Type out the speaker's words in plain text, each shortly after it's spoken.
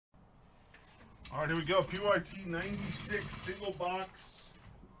All right, here we go. PYT 96 single box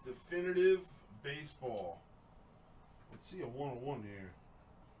definitive baseball. Let's see a 1-on-1 here.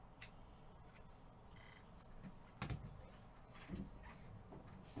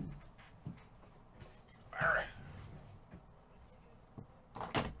 All right.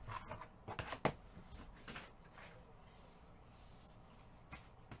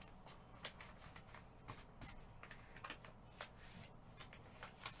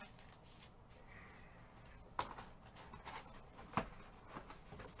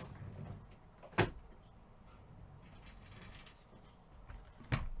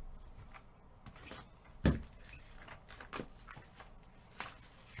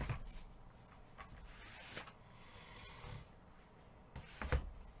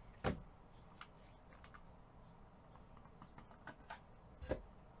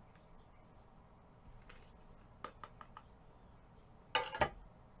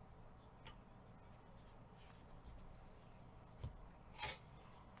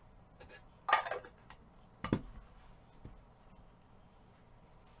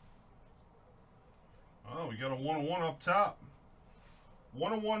 Oh, we got a 1-on-1 up top.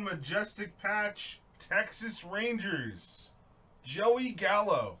 1-on-1 Majestic Patch, Texas Rangers. Joey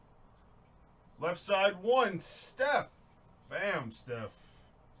Gallo. Left side 1, Steph. Bam, Steph.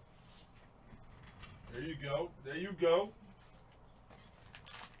 There you go. There you go.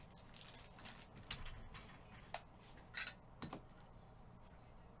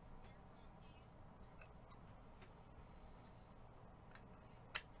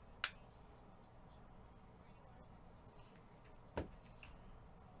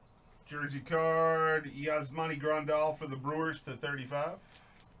 Jersey card, Yasmani Grandal for the Brewers to 35.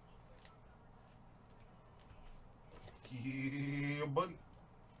 Yeah, buddy.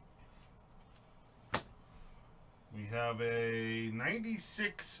 We have a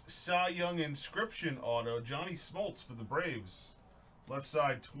 96 Cy Young inscription auto, Johnny Smoltz for the Braves. Left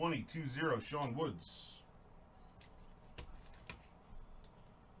side 20-20, Sean Woods.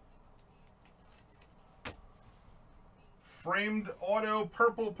 Framed auto,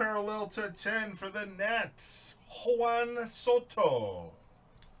 purple parallel to 10 for the Nets. Juan Soto.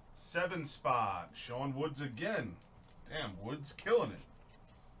 7 spot. Sean Woods again. Damn, Woods killing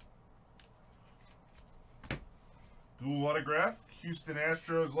it. Dual autograph. Houston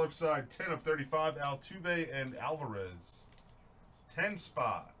Astros, left side 10/35. Altuve and Alvarez. 10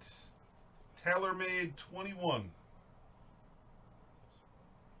 spot. TaylorMade 21.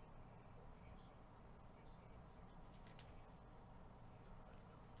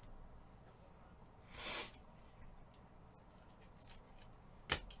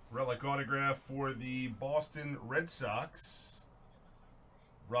 Relic autograph for the Boston Red Sox.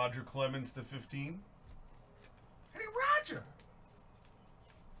 Roger Clemens to 15. Hey, Roger!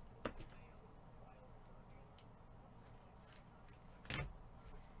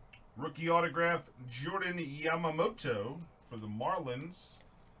 Rookie autograph, Jordan Yamamoto for the Marlins.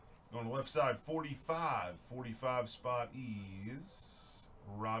 On the left side, 45. 45 spot is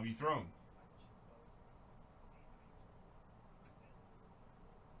Robbie Throne.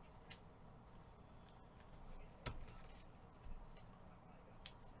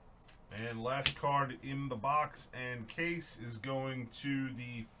 And last card in the box and case is going to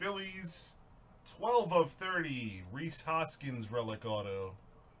the Phillies. 12/30, Rhys Hoskins relic auto.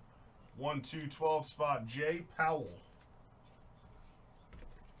 1/2/12 spot, Jay Powell.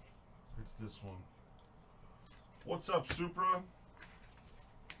 It's this one. What's up, Supra?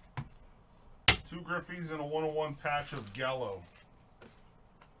 2 Griffies and a 1-on-1 patch of Gallo.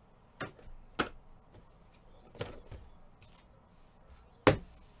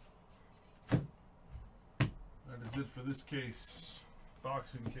 That is it for this case.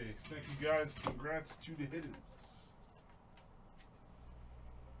 Boxing case. Thank you guys. Congrats to the hitters.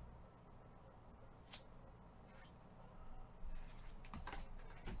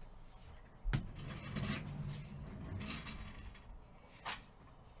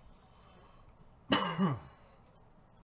 Huh.